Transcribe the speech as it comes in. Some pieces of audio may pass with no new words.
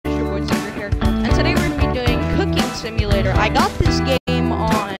here, and today we're going to be doing Cooking Simulator. I got this game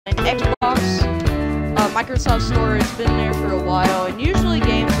on Xbox, Microsoft Store. It's been there for a while, and usually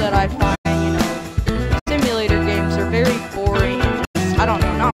games that I find, you know, simulator games are very boring and just, I don't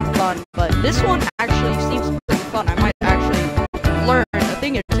know, not fun, but this one actually seems pretty fun. I might actually learn a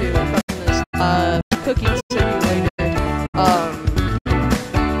thing or two from this, Cooking Simulator,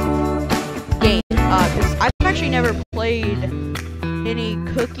 game, because I've actually never played any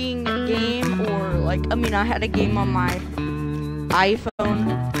cooking game, or like, I mean, I had a game on my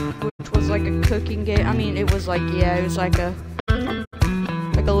iPhone which was like a cooking game. I mean, it was like, yeah, it was like a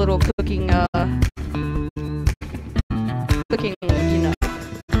little cooking you know,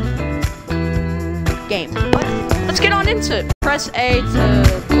 game. But let's get on into it. Press A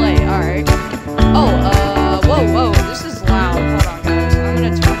to play. Alright. Oh, whoa, this is loud. Hold on, guys. I'm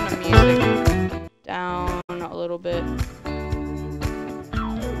gonna turn the music down a little bit.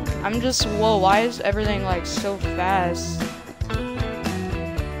 I'm just, whoa, why is everything like so fast?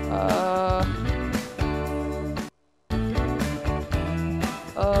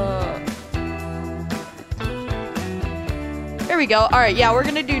 There we go. Alright, yeah, we're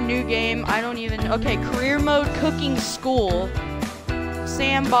gonna do new game. I don't even, okay, career mode, cooking school,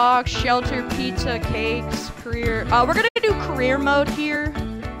 sandbox, shelter, pizza, cakes, career, we're gonna do career mode here.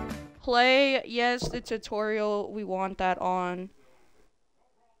 Play, yes, the tutorial, we want that on.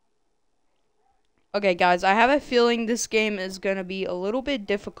 Okay, guys, I have a feeling this game is gonna be a little bit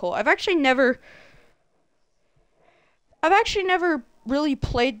difficult. I've actually never really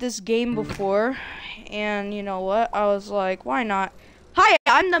played this game before, and you know what? I was like, why not? Hi,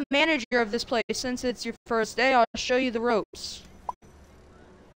 I'm the manager of this place. Since it's your first day, I'll show you the ropes.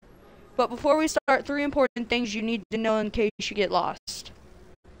 But before we start, 3 important things you need to know in case you get lost.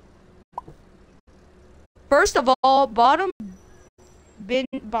 First of all, bottom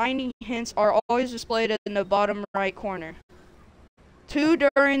binding hints are always displayed in the bottom right corner. 2,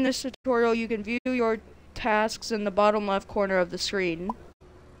 during this tutorial, you can view your tasks in the bottom left corner of the screen.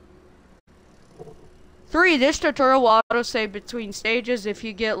 3, this tutorial will autosave between stages. If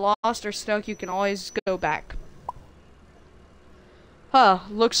you get lost or stuck, you can always go back. Huh,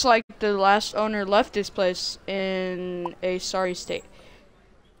 looks like the last owner left this place in a sorry state.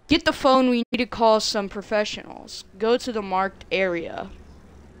 Get the phone, we need to call some professionals. Go to the marked area.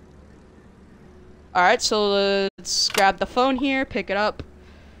 Alright, so let's grab the phone here, pick it up.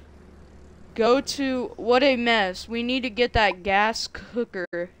 Go to, what a mess. We need to get that gas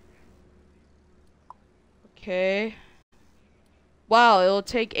cooker. Okay. Wow, it'll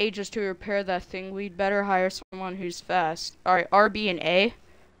take ages to repair that thing. We'd better hire someone who's fast. Alright, R, B, and A.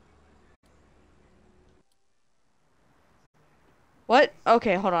 What?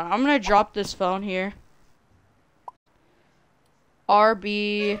 Okay, hold on. I'm gonna drop this phone here. R,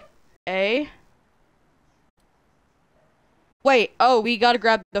 B, A. Wait, oh, we gotta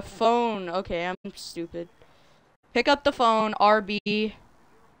grab the phone. Okay, I'm stupid. Pick up the phone, RB.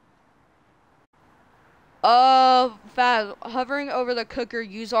 Fast. Hovering over the cooker,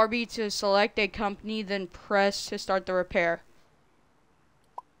 use RB to select a company, then press to start the repair.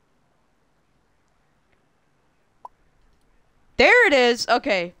 There it is.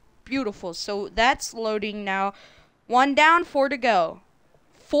 Okay, beautiful. So that's loading now. 1 down, 4 to go.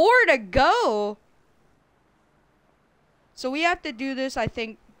 4 to go? So we have to do this, I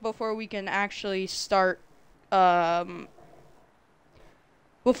think, before we can actually start,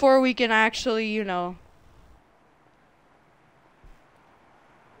 before we can actually, you know,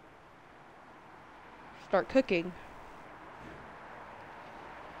 start cooking.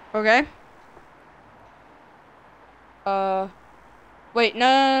 Okay. Wait,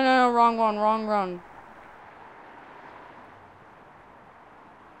 no, wrong one.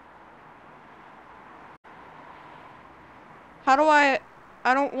 How do I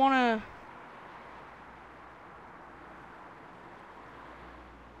don't wanna.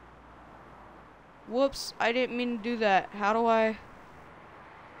 Whoops, I didn't mean to do that. How do I?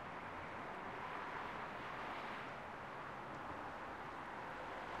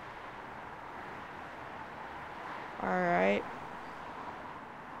 Alright.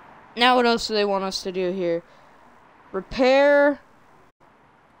 Now what else do they want us to do here? Repair.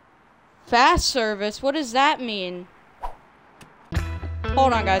 Fast service? What does that mean?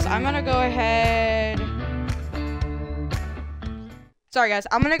 Hold on, guys. I'm gonna go ahead. Sorry, guys.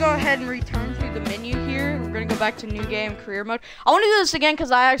 I'm gonna go ahead and return to the menu here. We're gonna go back to new game, career mode. I want to do this again because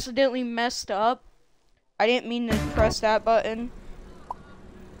I accidentally messed up. I didn't mean to press that button.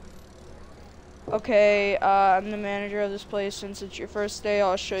 Okay, I'm the manager of this place. Since it's your first day,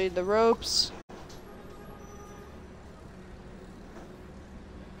 I'll show you the ropes.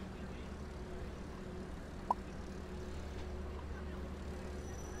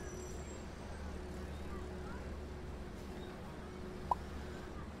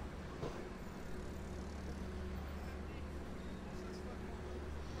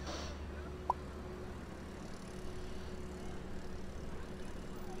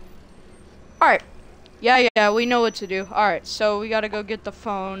 Alright. Yeah, we know what to do. Alright, so we gotta go get the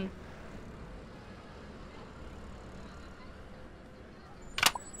phone.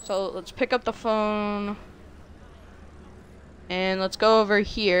 So let's pick up the phone. And let's go over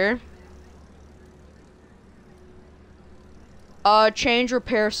here. Change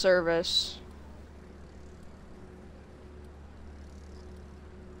repair service.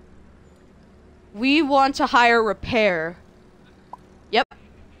 We want to hire repair. Yep.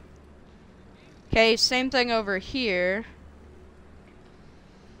 Okay, same thing over here.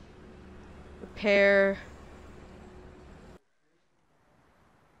 Repair.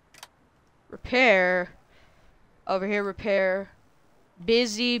 Repair. Over here, repair.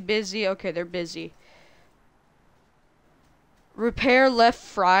 Busy. Okay, they're busy. Repair left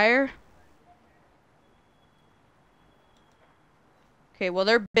fryer. Okay, well,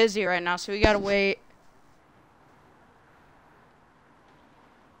 they're busy right now, so we gotta wait.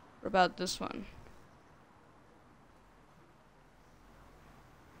 What about this one?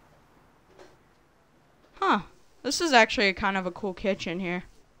 Huh. This is actually kind of a cool kitchen here.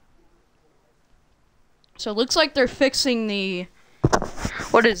 So it looks like they're fixing the...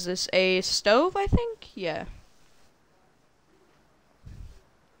 What is this? A stove, I think? Yeah.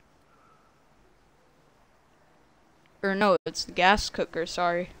 Or no, it's the gas cooker,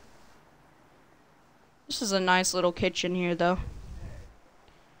 sorry. This is a nice little kitchen here, though.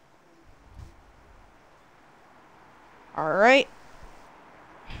 Alright.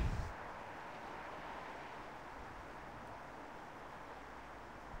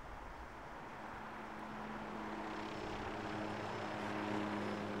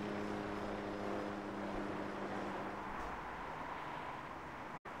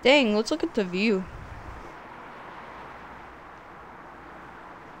 Dang, let's look at the view.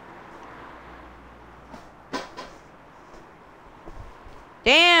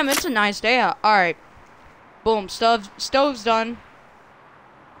 Damn, it's a nice day out. Alright. Boom, stove's done.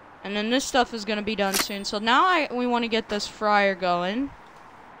 And then this stuff is gonna be done soon. So now we want to get this fryer going.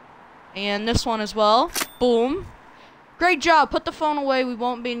 And this one as well. Boom. Great job. Put the phone away. We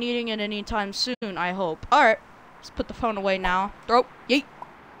won't be needing it anytime soon, I hope. Alright. Let's put the phone away now. Throw. Yeet.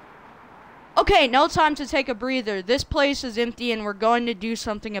 Okay, no time to take a breather. This place is empty and we're going to do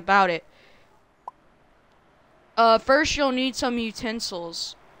something about it. First you'll need some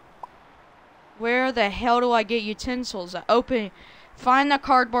utensils. Where the hell do I get utensils? Find the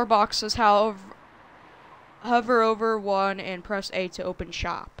cardboard boxes, hover over one and press A to open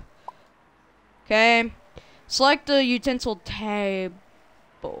shop. Okay. Select the utensil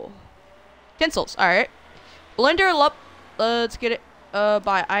table. Utensils, alright. Blender, let's get it,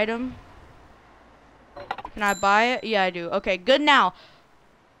 by item. Can I buy it? Yeah, I do. Okay, good now.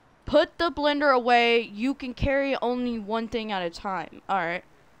 Put the blender away. You can carry only one thing at a time. Alright.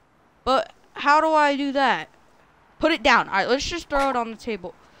 But how do I do that? Put it down. Alright, let's just throw it on the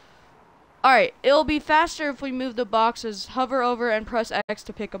table. Alright, it'll be faster if we move the boxes. Hover over and press X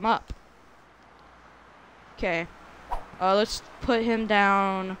to pick them up. Okay. Let's put him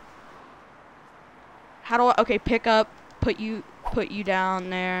down. How do I... Okay, pick up. Put you down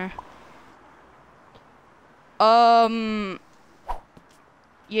there.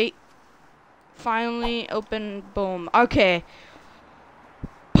 Yeet. Finally open. Boom. Okay.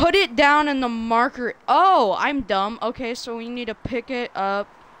 Put it down in the marker. Oh, I'm dumb. Okay, so we need to pick it up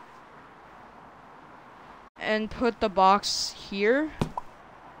and put the box here.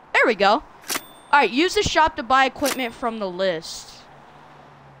 There we go. Alright, use the shop to buy equipment from the list.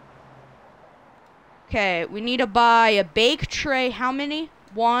 Okay, we need to buy a bake tray. How many?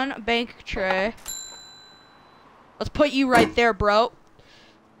 One bake tray. Let's put you right there, bro.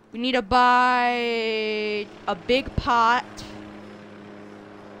 We need to buy a big pot.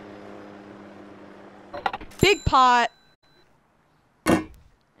 Big pot.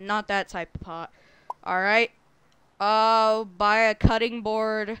 Not that type of pot. Alright. Buy a cutting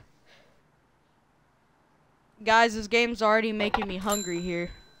board. Guys, this game's already making me hungry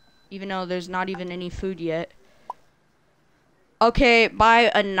here. Even though there's not even any food yet. Okay,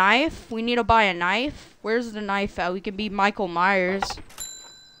 buy a knife. We need to buy a knife. Where's the knife at? We can be Michael Myers.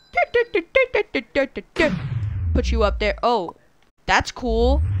 Put you up there. Oh, that's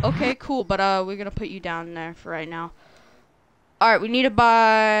cool. Okay, cool. But we're gonna put you down there for right now. Alright, we need to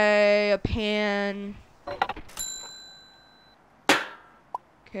buy a pan.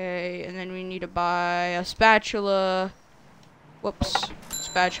 Okay, and then we need to buy a spatula. Whoops.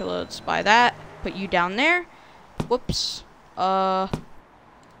 Spatula, let's buy that. Put you down there. Whoops. And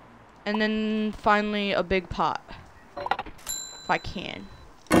then finally a big pot. If I can.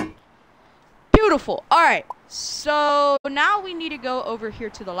 Beautiful. Alright. So now we need to go over here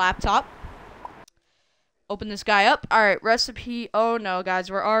to the laptop. Open this guy up. Alright, recipe. Oh no, guys,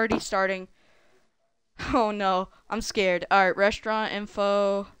 we're already starting. Oh no, I'm scared. Alright, restaurant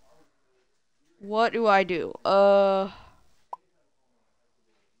info. What do I do?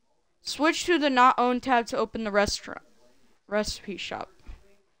 Switch to the not owned tab to open the restaurant. Recipe shop.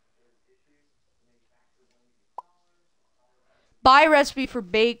 Buy recipe for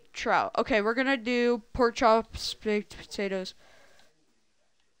baked trout. Okay, we're gonna do pork chops, baked potatoes.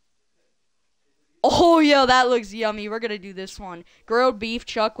 Oh, yo, that looks yummy. We're gonna do this one. Grilled beef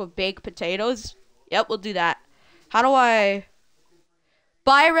chuck with baked potatoes. Yep, we'll do that. How do I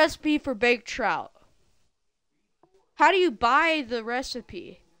buy a recipe for baked trout? How do you buy the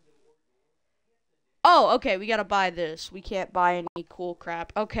recipe? Oh, okay, we gotta buy this. We can't buy any cool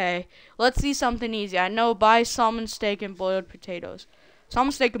crap. Okay, let's see something easy. I know, buy salmon steak and boiled potatoes.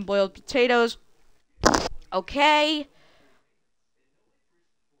 Salmon steak and boiled potatoes. Okay.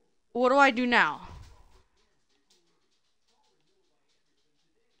 What do I do now?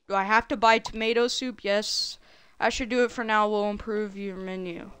 Do I have to buy tomato soup? Yes. I should do it for now. We'll improve your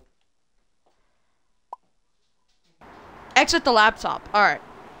menu. Exit the laptop. Alright.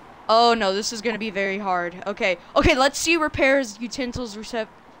 Oh no, this is gonna be very hard. Okay. Okay, let's see repairs, utensils,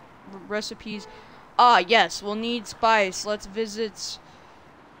 recipes. Ah, yes. We'll need spice. Let's visit...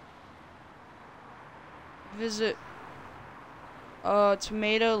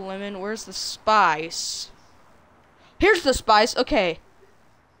 tomato, lemon. Where's the spice? Here's the spice. Okay.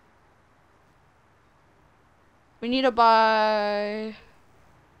 We need to buy...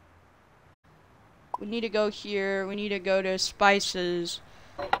 We need to go here. We need to go to spices.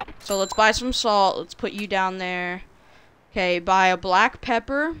 So let's buy some salt. Let's put you down there. Okay, buy a black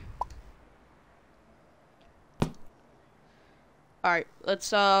pepper. Alright,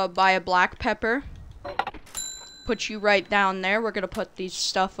 let's buy a black pepper. Put you right down there. We're gonna put these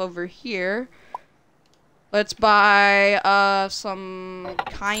stuff over here. Let's buy some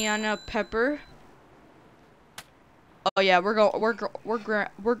cayenne pepper. Oh yeah,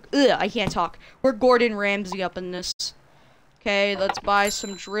 I can't talk. We're Gordon Ramsay up in this. Okay, let's buy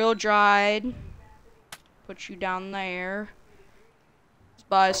some drill dried. Put you down there. Let's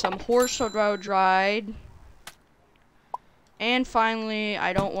buy some horseradish dried. And finally,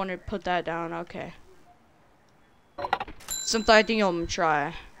 I don't want to put that down. Okay. Something I think I'm gonna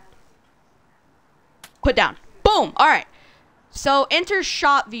try. Put down. Boom! Alright. So, enter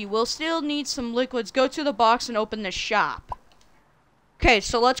shop view. We'll still need some liquids. Go to the box and open the shop. Okay,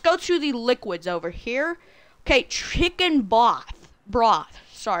 so let's go to the liquids over here. Okay, chicken broth.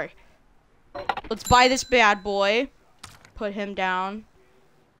 Sorry. Let's buy this bad boy. Put him down.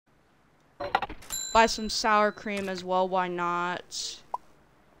 Buy some sour cream as well. Why not?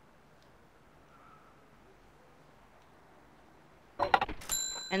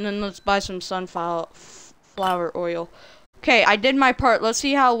 And then let's buy some sunflower oil. Okay, I did my part. Let's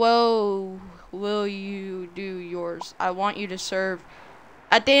see how well will you do yours. I want you to serve.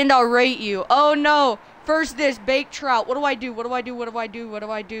 At the end, I'll rate you. Oh, no. First dish, baked trout. What do I do? What do I do? What do I do? What do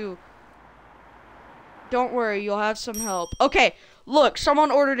I do? Don't worry. You'll have some help. Okay, look.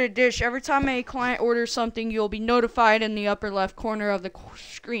 Someone ordered a dish. Every time a client orders something, you'll be notified in the upper left corner of the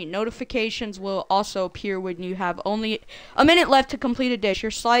screen. Notifications will also appear when you have only a minute left to complete a dish.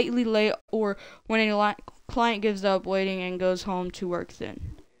 You're slightly late or when a client gives up waiting and goes home to work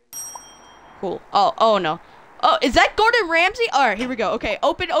then. Cool. Oh no. Oh, is that Gordon Ramsay? Alright, here we go. Okay,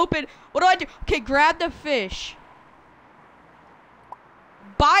 open. What do I do? Okay, grab the fish.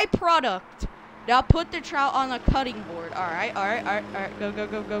 Buy product. Now put the trout on the cutting board. Alright.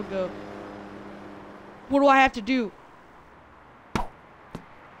 Go. What do I have to do?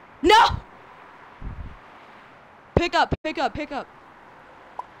 No! Pick up.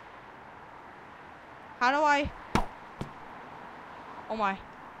 How do I? Oh my.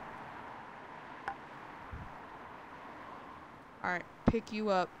 Alright, pick you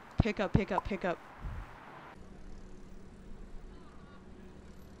up. Pick up.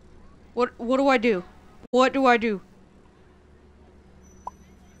 What do I do? What do I do?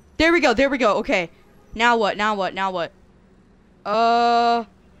 There we go. Okay. Now what?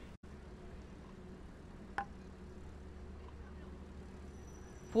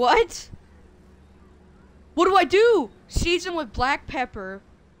 What? What do I do? Season with black pepper.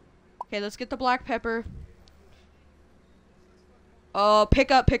 Okay, let's get the black pepper.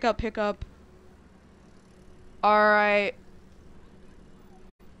 Pick up. Alright.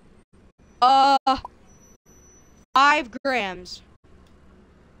 5 grams.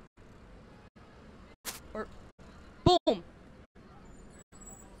 Or, boom.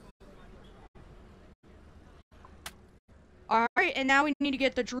 Alright, Alright, and now we need to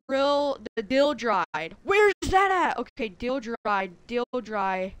get the dill dried. Where's that at? Okay, dill dry.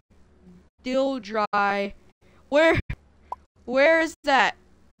 Where is that?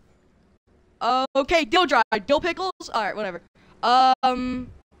 Okay, dill dry. Dill pickles? Alright, whatever.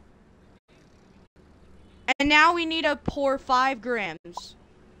 And now we need to pour 5 grams.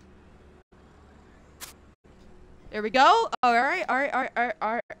 There we go. Alright.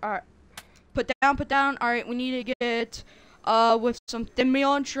 Put down. Alright, we need to get, with some thin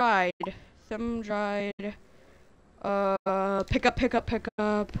meal dried. Thin dried. Pick up.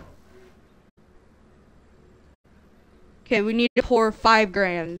 Okay, we need to pour 5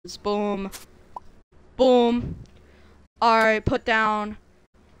 grams. Boom. Alright, put down.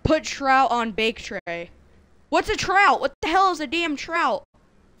 Put trout on bake tray. What's a trout? What the hell is a damn trout?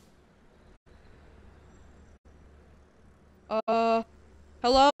 Hello?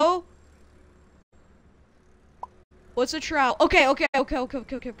 What's a trout? Okay.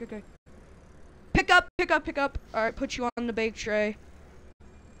 Pick up. Alright, put you on the bake tray.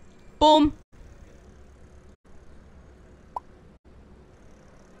 Boom.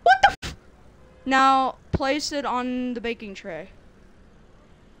 What the f- Now, place it on the baking tray.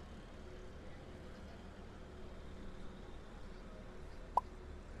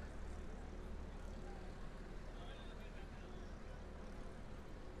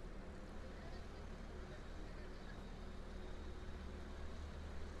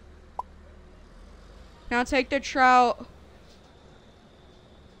 Now take the trout.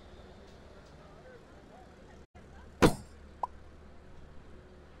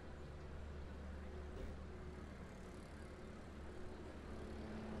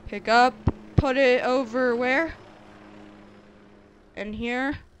 Pick up, put it over where? In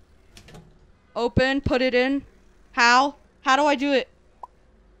here. Open, put it in. How? How do I do it?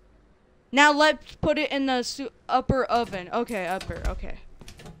 Now let's put it in the upper oven. Okay, upper, okay.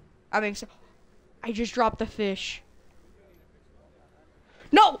 I think so. I just dropped the fish.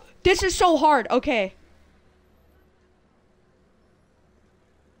 No! This is so hard. Okay.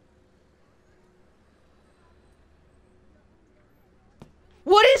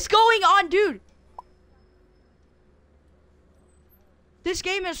 What is going on, dude? This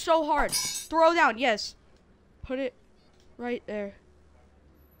game is so hard. Throw down, yes. Put it right there.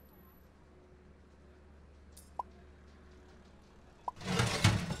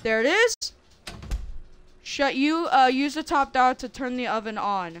 There it is. Use the top dial to turn the oven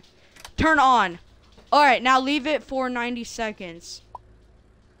on. Turn on. Alright, now leave it for 90 seconds.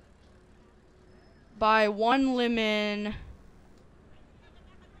 Buy 1 lemon.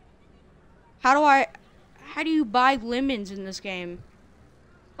 How do you buy lemons in this game?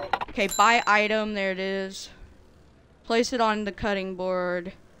 Okay, buy item, there it is. Place it on the cutting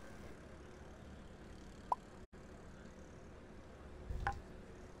board.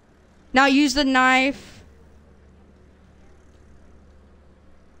 Now use the knife.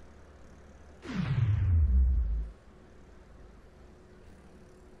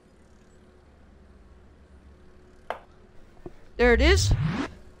 There it is.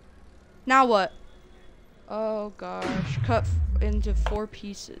 Now what? Oh gosh, cut into 4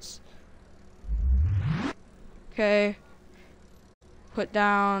 pieces. Okay. Put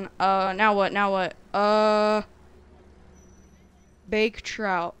down, now what? Bake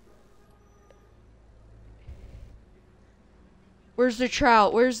trout. Where's the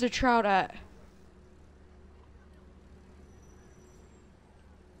trout? Where's the trout at?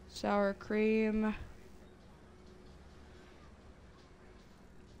 Sour cream.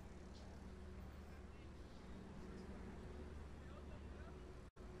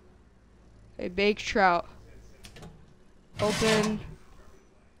 A baked trout. Open.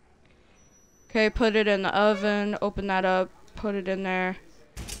 Okay, put it in the oven. Open that up. Put it in there.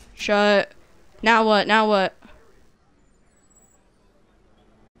 Shut. Now what? Now what?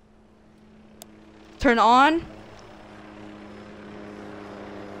 Turn on.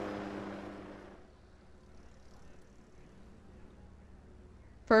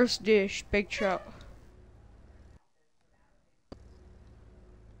 First dish, baked trout.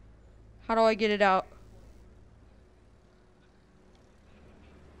 How do I get it out?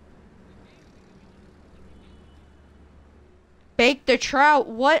 Bake the trout?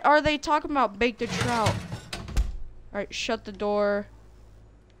 What are they talking about? Bake the trout. Alright, shut the door.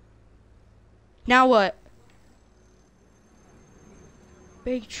 Now what?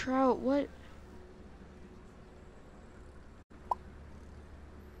 Baked trout, what?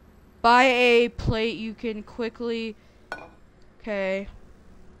 Buy a plate you can quickly... Okay.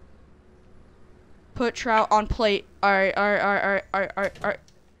 Put trout on plate. Alright.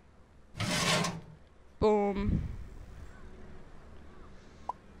 Boom.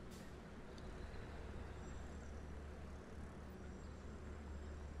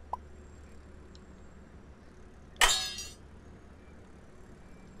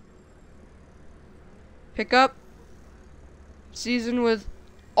 Pick up. Season with...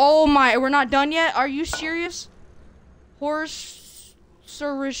 Oh my, we're not done yet? Are you serious? Horse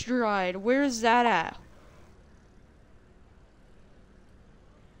dried. Where's that at?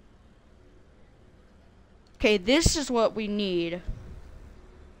 Okay, this is what we need.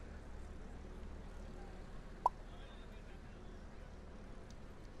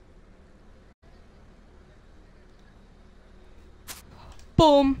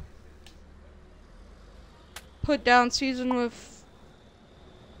 Boom. Put down, season with...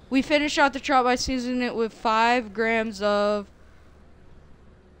 We finish out the trout by seasoning it with 5 grams of...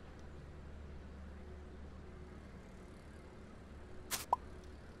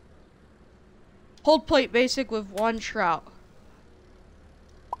 Hold plate basic with 1 trout.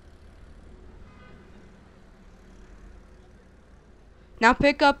 Now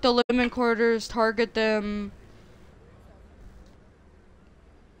pick up the lemon quarters, target them.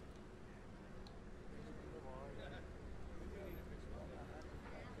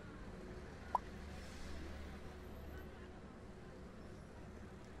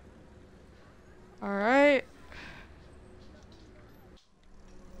 Alright.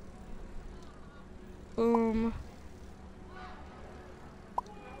 Boom.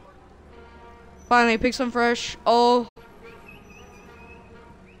 Finally, pick some fresh. Oh.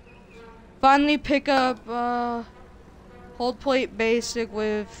 Finally, pick up, hold plate basic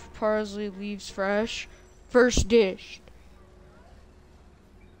with parsley leaves fresh. First dish.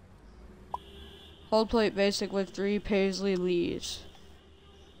 Hold plate basic with 3 paisley leaves.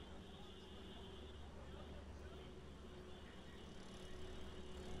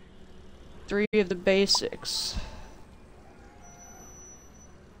 Three of the basics.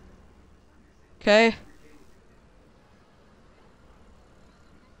 Okay.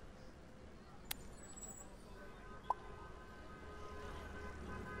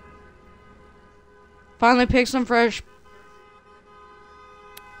 Finally pick some fresh.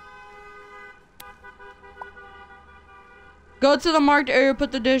 Go to the marked area,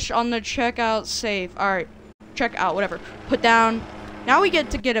 put the dish on the checkout safe. Alright. Checkout, whatever. Put down. Now we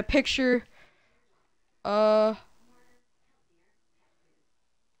get to get a picture. I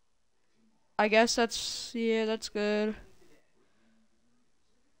guess that's, yeah, that's good.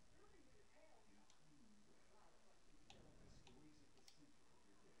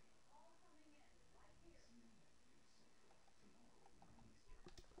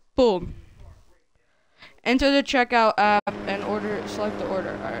 Boom. Enter the checkout app and order, select the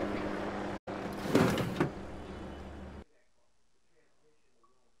order. Alright.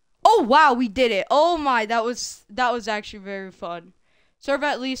 Oh wow, we did it. Oh my, that was actually very fun. Serve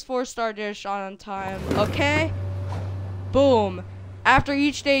at least 4-star dish on time. Okay. Boom. After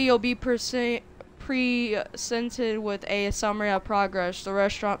each day, you'll be presented with a summary of progress the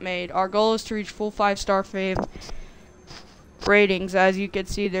restaurant made. Our goal is to reach full 5-star fave ratings. As you can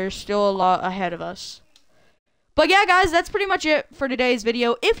see, there's still a lot ahead of us. But yeah, guys, that's pretty much it for today's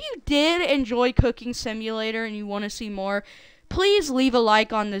video. If you did enjoy Cooking Simulator and you want to see more, please leave a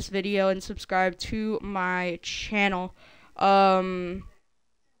like on this video and subscribe to my channel.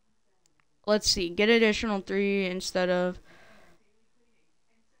 Let's see. Get additional 3 instead of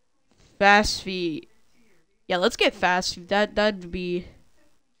fast feed. Yeah, let's get fast feed. That'd be.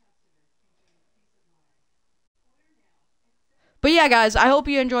 But yeah, guys, I hope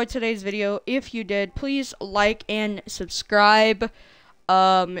you enjoyed today's video. If you did, please like and subscribe.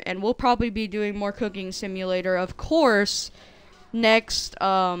 And we'll probably be doing more Cooking Simulator, of course, next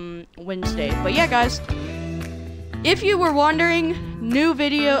Wednesday. But yeah, guys, if you were wondering, new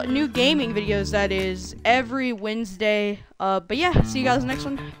gaming videos, that is, every Wednesday. But yeah, see you guys next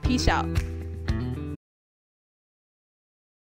one. Peace out.